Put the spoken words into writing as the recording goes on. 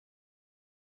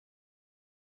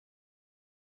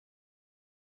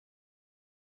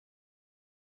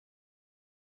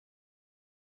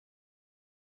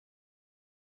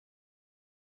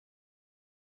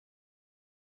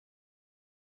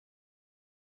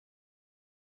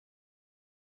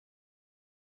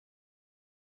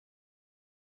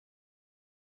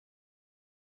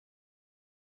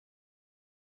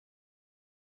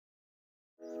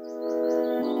Welcome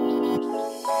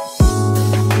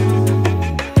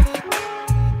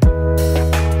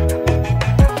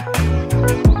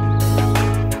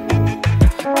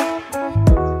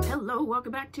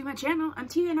back to my channel. I'm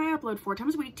Tia and I upload 4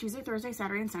 times a week, Tuesday, Thursday,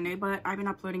 Saturday, and Sunday, but I've been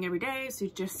uploading every day, so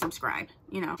just subscribe,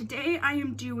 you know. Today I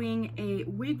am doing a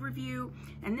wig review,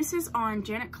 and this is on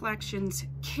Janet Collection's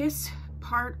Kiss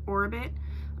Part Orbit.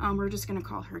 We're just gonna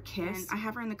call her Kiss. And I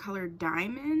have her in the color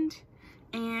Diamond,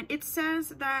 and it says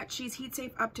that she's heat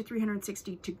safe up to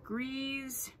 360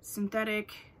 degrees,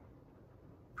 synthetic,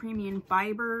 premium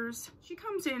fibers. She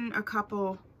comes in a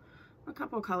couple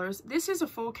colors. This is a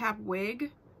full cap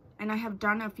wig, and I have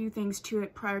done a few things to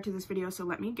it prior to this video, so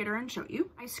let me get her and show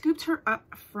you. I scooped her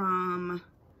up from,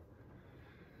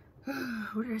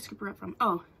 where did I scoop her up from?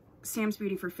 Oh, Sam's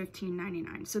Beauty for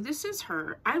 $15.99. So this is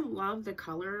her. I love the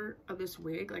color of this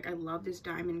wig. Like, I love this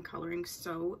diamond coloring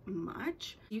so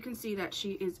much. You can see that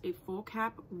she is a full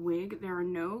cap wig. There are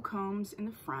no combs in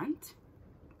the front.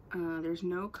 There's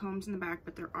no combs in the back,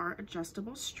 but there are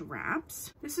adjustable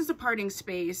straps. This is a parting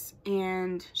space,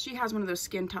 and she has one of those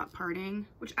skin top parting,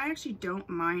 which I actually don't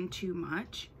mind too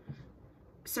much.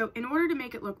 So in order to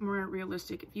make it look more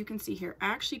realistic, if you can see here, I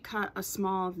actually cut a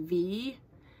small V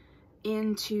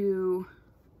into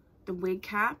the wig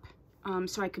cap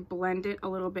so I could blend it a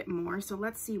little bit more. So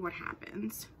let's see what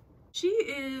happens. She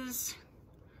is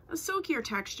a silkier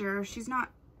texture. She's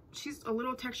a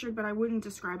little textured, but I wouldn't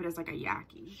describe it as like a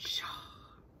yaki.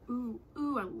 Ooh,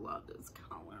 I love this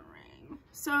coloring.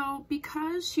 So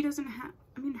because she doesn't have,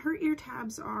 I mean, her ear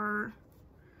tabs are,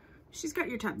 she's got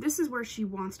ear tab. This is where she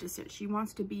wants to sit. She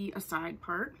wants to be a side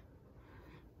part.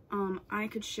 I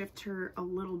could shift her a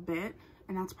little bit,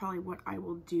 and that's probably what I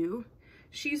will do.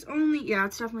 She's only, yeah,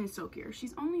 it's definitely silkier.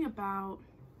 She's only about,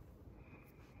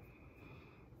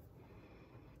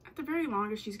 at the very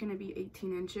longest, she's gonna be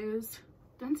 18 inches.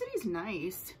 Density's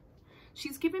nice.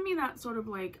 She's giving me that sort of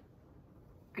like,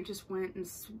 I just went and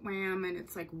swam and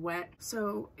it's like wet.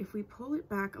 So if we pull it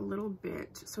back a little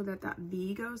bit so that that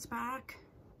V goes back,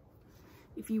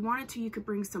 if you wanted to, you could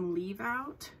bring some leave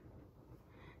out.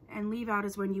 And leave out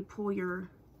is when you pull your,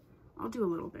 I'll do a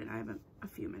little bit. I have a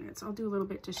few minutes. I'll do a little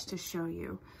bit just to show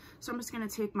you. So I'm just gonna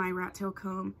take my rat tail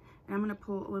comb and I'm gonna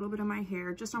pull a little bit of my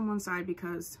hair just on one side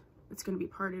because it's gonna be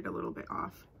parted a little bit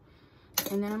off.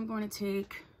 And then I'm going to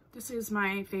take, this is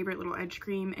my favorite little edge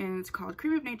cream, and it's called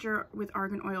Cream of Nature with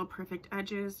Argan Oil Perfect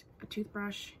Edges, a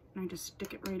toothbrush, and I just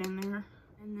stick it right in there.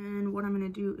 And then what I'm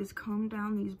going to do is comb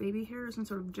down these baby hairs and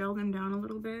sort of gel them down a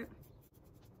little bit.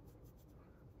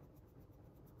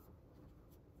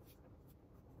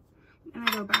 And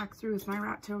I go back through with my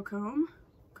rat tail comb,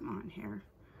 come on hair,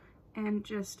 and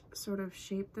just sort of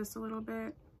shape this a little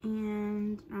bit.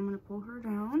 And I'm going to pull her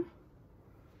down.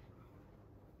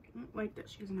 I don't like that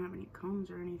she doesn't have any combs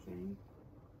or anything.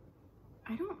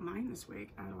 I don't mind this wig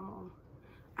at all.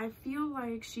 I feel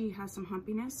like she has some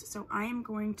humpiness, so I'm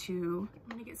going to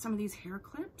get some of these hair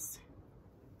clips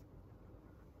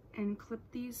and clip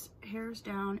these hairs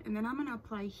down, and then I'm going to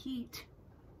apply heat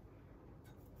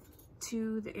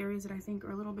to the areas that I think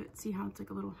are a little bit, see how it's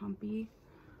like a little humpy.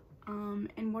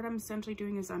 And what I'm essentially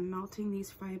doing is I'm melting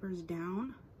these fibers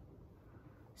down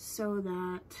so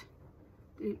that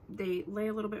they lay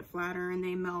a little bit flatter and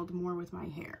they meld more with my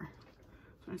hair.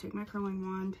 So I'm gonna take my curling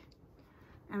wand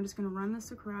and I'm just gonna run this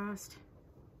across.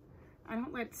 I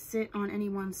don't let it sit on any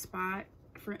one spot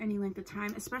for any length of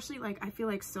time, especially like I feel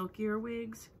like silkier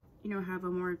wigs, you know, have a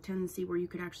more tendency where you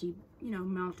could actually, you know,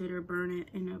 melt it or burn it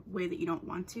in a way that you don't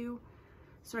want to.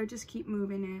 So I just keep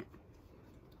moving it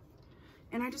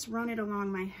and I just run it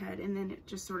along my head, and then it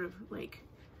just sort of like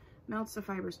melts the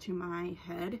fibers to my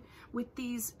head. With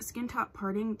these skin top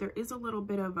parting, there is a little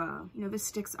bit of a, you know, this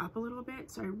sticks up a little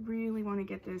bit, so I really want to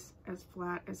get this as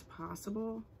flat as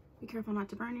possible. Be careful not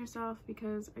to burn yourself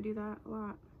because I do that a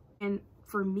lot. And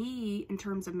for me, in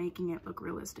terms of making it look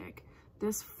realistic,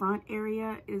 this front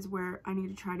area is where I need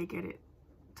to try to get it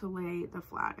to lay the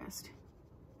flattest.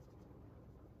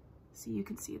 So you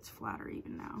can see it's flatter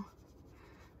even now.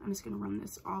 I'm just going to run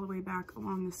this all the way back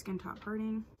along the skin top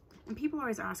parting. And people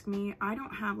always ask me, I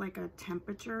don't have like a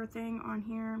temperature thing on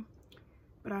here,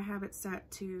 but I have it set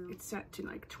to, it's set to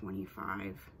like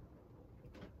 25.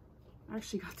 I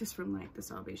actually got this from like the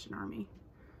Salvation Army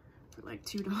for like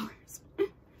 $2.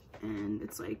 And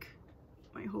it's like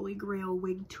my holy grail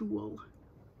wig tool.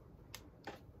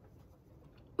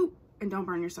 Ooh, and don't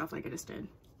burn yourself like I just did.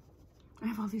 I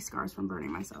have all these scars from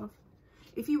burning myself.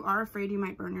 If you are afraid you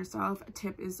might burn yourself, a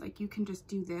tip is like you can just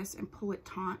do this and pull it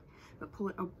taut, but pull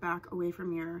it back away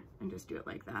from your, and just do it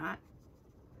like that.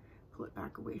 pull it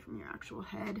back away from your actual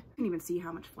head. You can even see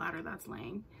how much flatter that's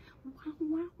laying. Wow,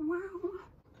 wow, wow.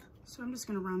 So I'm just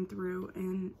gonna run through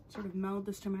and sort of meld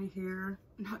this to my hair,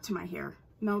 not to my hair,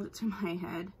 meld it to my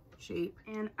head shape.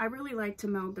 And I really like to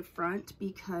meld the front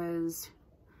because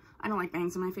I don't like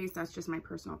bangs on my face. That's just my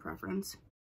personal preference.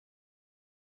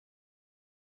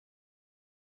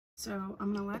 So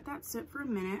I'm gonna let that sit for a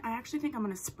minute. I actually think I'm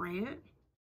gonna spray it.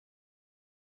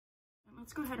 And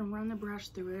let's go ahead and run the brush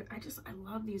through it. I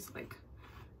love these like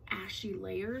ashy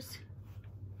layers,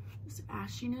 this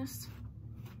ashiness.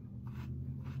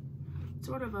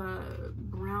 Sort of a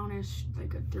brownish,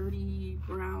 like a dirty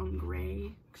brown gray.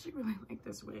 I actually really like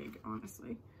this wig,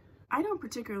 honestly. I don't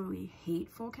particularly hate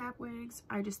full cap wigs.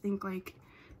 I just think like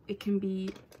it can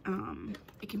be a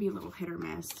little hit or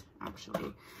miss,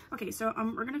 actually. Okay, so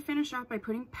we're gonna finish off by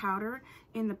putting powder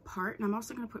in the part, and I'm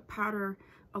also gonna put powder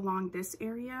along this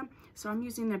area. So I'm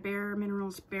using the Bare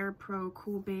Minerals Bare Pro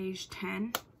Cool Beige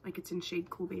 10. Like it's in shade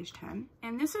Cool Beige 10.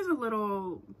 And this is a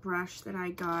little brush that I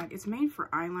got. It's made for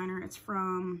eyeliner. It's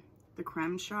from the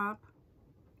Creme Shop.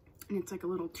 And it's like a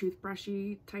little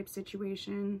toothbrushy type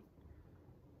situation.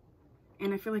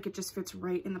 And I feel like it just fits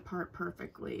right in the part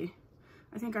perfectly.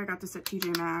 I think I got this at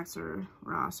TJ Maxx or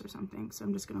Ross or something. So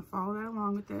I'm just gonna follow that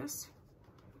along with this.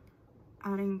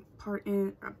 Adding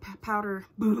powder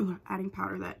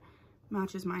that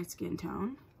matches my skin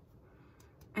tone.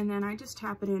 And then I just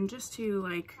tap it in just to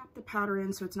like tap the powder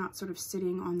in so it's not sort of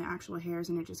sitting on the actual hairs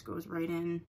and it just goes right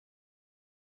in.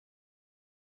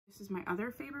 This is my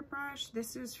other favorite brush.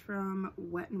 This is from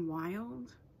Wet n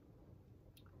Wild.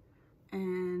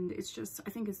 And it's just, I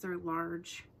think it's their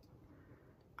large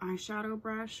eyeshadow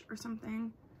brush or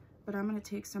something. But I'm gonna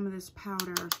take some of this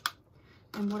powder,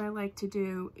 and what I like to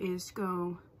do is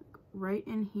go right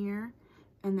in here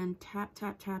and then tap,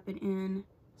 tap, tap it in.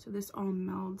 So this all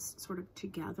melds sort of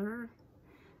together,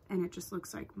 and it just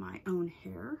looks like my own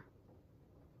hair,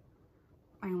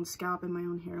 my own scalp and my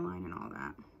own hairline and all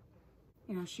that.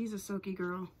 Yeah, she's a silky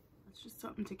girl. That's just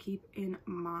something to keep in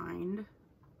mind.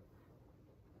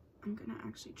 I'm gonna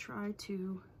actually try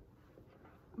to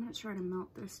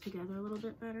melt this together a little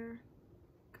bit better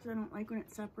because I don't like when it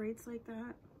separates like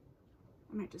that.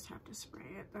 I might just have to spray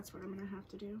it. That's what I'm gonna have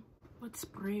to do. Let's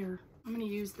spray her. I'm gonna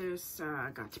use this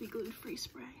Got to Be Gluten-Free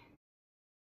spray.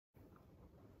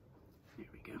 There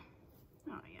we go.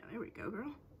 Oh yeah, there we go,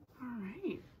 girl. All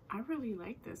right, I really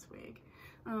like this wig.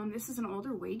 This is an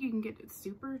older wig. You can get it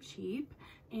super cheap.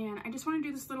 And I just want to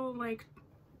do this little like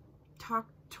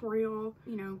tutorial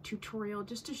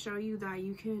just to show you that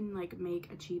you can like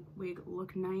make a cheap wig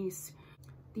look nice.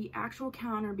 The actual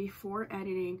counter before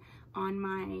editing on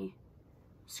my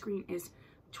screen is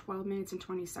 12 minutes and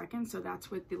 20 seconds. So that's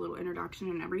with the little introduction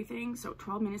and everything. So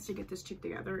 12 minutes to get this chick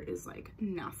together is like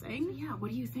nothing. So yeah,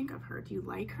 what do you think of her? Do you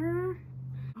like her?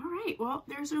 All right, well,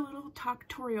 there's a little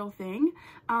tutorial thing.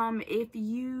 If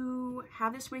you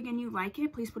have this wig and you like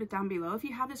it, please put it down below. If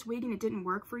you have this wig and it didn't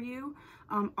work for you,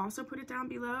 also put it down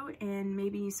below, and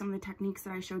maybe some of the techniques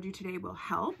that I showed you today will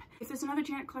help. If there's another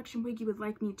Janet Collection wig you would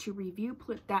like me to review,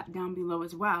 put that down below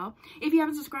as well. If you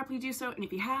haven't subscribed, please do so, and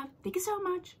if you have, thank you so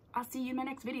much. I'll see you in my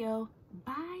next video.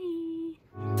 Bye.